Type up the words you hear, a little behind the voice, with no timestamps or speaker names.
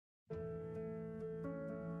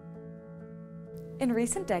In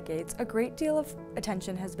recent decades, a great deal of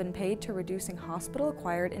attention has been paid to reducing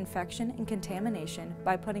hospital-acquired infection and contamination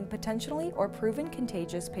by putting potentially or proven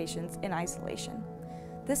contagious patients in isolation.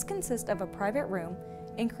 This consists of a private room,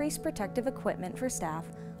 increased protective equipment for staff,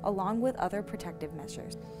 along with other protective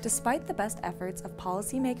measures. Despite the best efforts of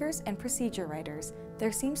policymakers and procedure writers,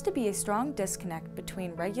 there seems to be a strong disconnect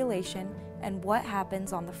between regulation and what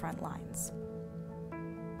happens on the front lines.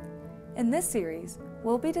 In this series,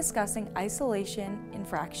 we'll be discussing isolation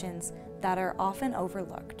infractions that are often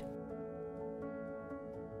overlooked.